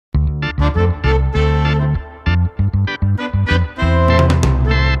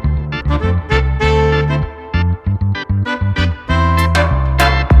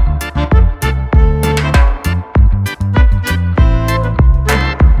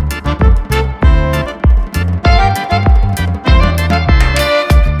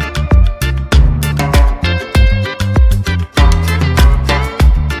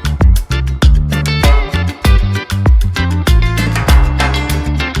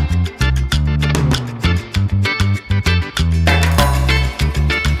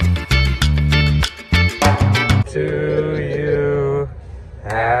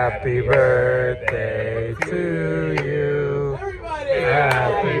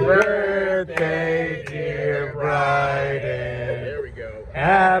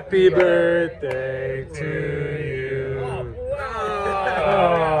Happy birthday to you.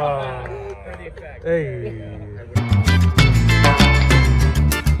 Oh. Hey.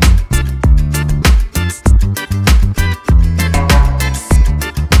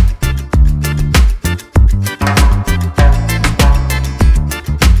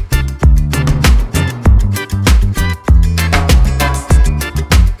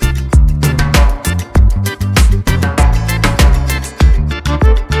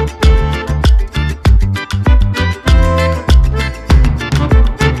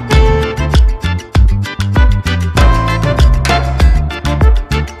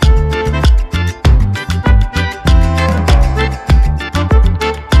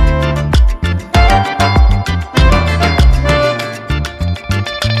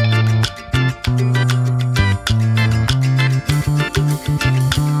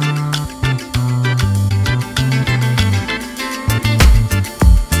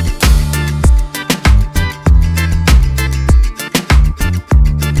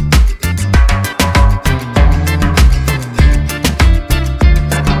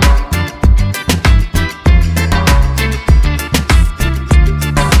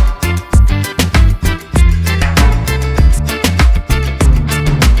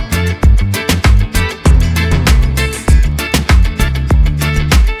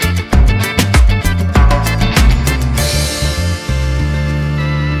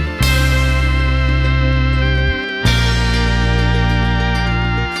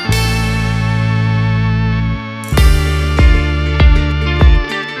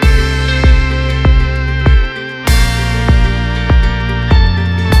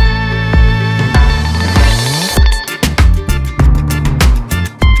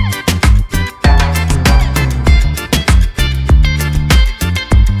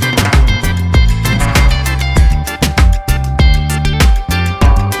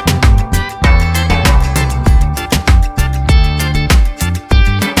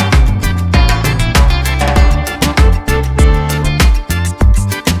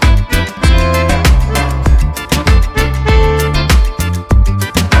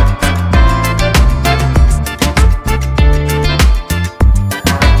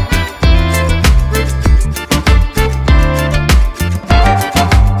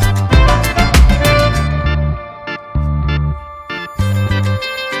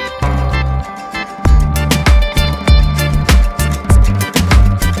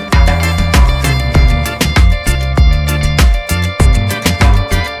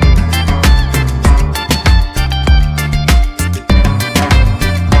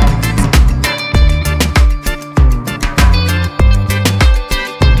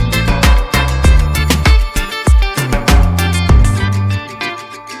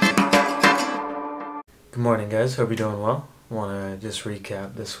 Good morning, guys. Hope you're doing well. I want to just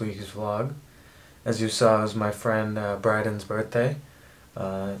recap this week's vlog. As you saw, it was my friend Bryden's birthday.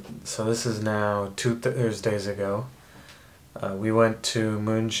 So this is now 2 Thursdays ago. We went to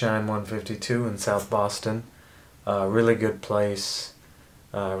Moonshine 152 in South Boston. Really good place,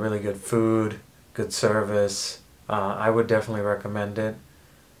 really good food, good service. I would definitely recommend it.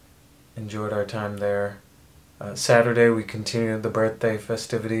 Enjoyed our time there. Saturday we continued the birthday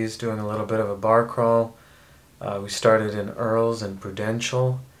festivities, doing a little bit of a bar crawl. We started in Earl's in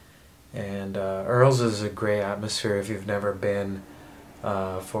Prudential, and Earl's is a great atmosphere if you've never been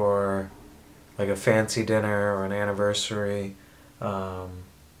for like a fancy dinner or an anniversary. I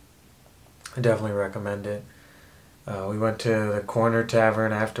definitely recommend it. We went to the corner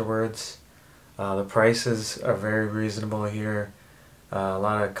tavern afterwards. The prices are very reasonable here. A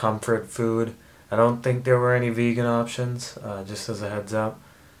lot of comfort food. I don't think there were any vegan options, just as a heads up.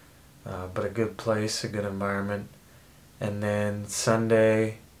 But a good place, a good environment. And then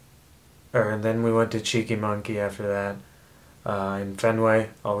then we went to Cheeky Monkey after that. In Fenway,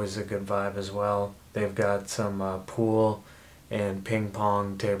 always a good vibe as well. They've got some pool and ping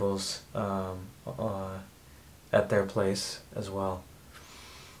pong tables at their place as well.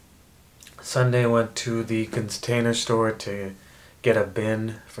 Sunday went to the Container Store to get a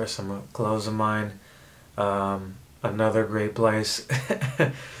bin for some clothes of mine. Another great place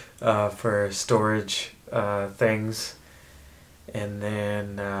for storage things. And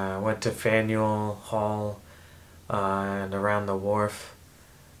then went to Faneuil Hall and around the Wharf.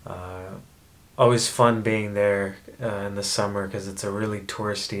 Always fun being there in the summer because it's a really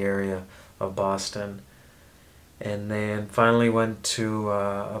touristy area of Boston. And then finally went to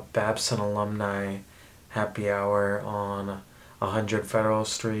a Babson Alumni happy hour on 100 Federal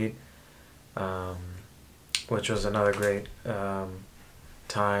Street, which was another great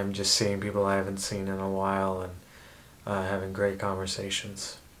time, just seeing people I haven't seen in a while and having great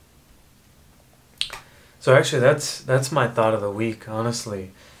conversations. So actually, that's my thought of the week.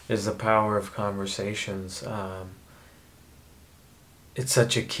 Honestly, is the power of conversations. It's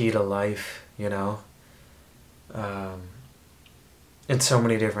such a key to life, you know, um, in so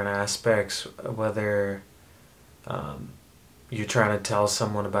many different aspects. Whether um, you're trying to tell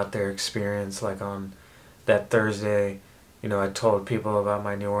someone about their experience, like on that Thursday, I told people about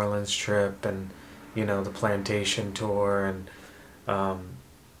my New Orleans trip and the plantation tour and um,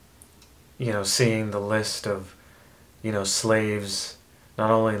 seeing the list of slaves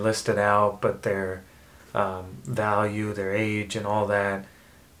not only listed out but their value, their age, and all that.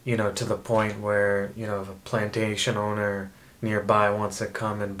 To the point where if a plantation owner nearby wants to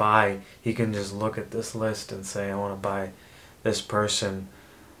come and buy, he can just look at this list and say, I want to buy this person.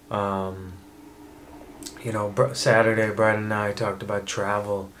 Saturday, Brad and I talked about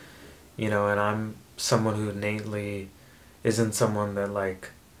travel, and I'm someone who innately isn't someone that like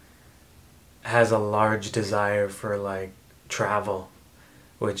has a large desire for like travel,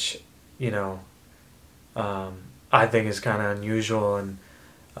 which um, I think is kind of unusual. And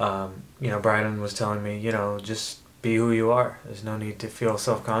Bryden was telling me, just be who you are. There's no need to feel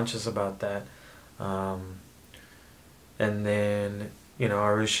self-conscious about that. And then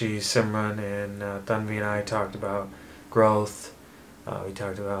Arushi, Simran, and Tanvi and I talked about growth. We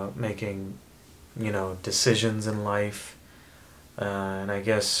talked about making decisions in life. And I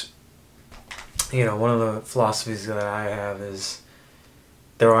guess one of the philosophies that I have is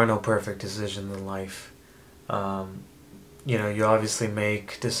there are no perfect decisions in life. You obviously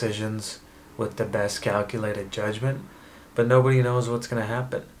make decisions with the best calculated judgment, but nobody knows what's going to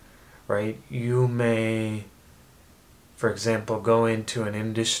happen, right? You may, for example, go into an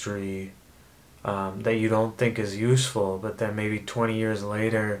industry that you don't think is useful, but then maybe 20 years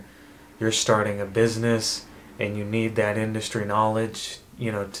later, you're starting a business and you need that industry knowledge,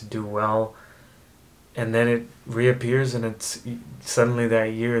 to do well. And then it reappears and it's suddenly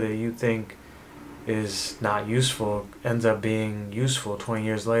that year that you think is not useful ends up being useful 20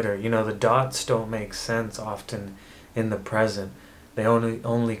 years later. The dots don't make sense often in the present. They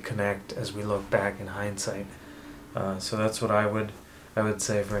only connect as we look back in hindsight. So that's what I would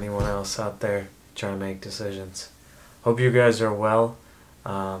say for anyone else out there trying to make decisions. Hope you guys are well.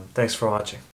 Thanks for watching.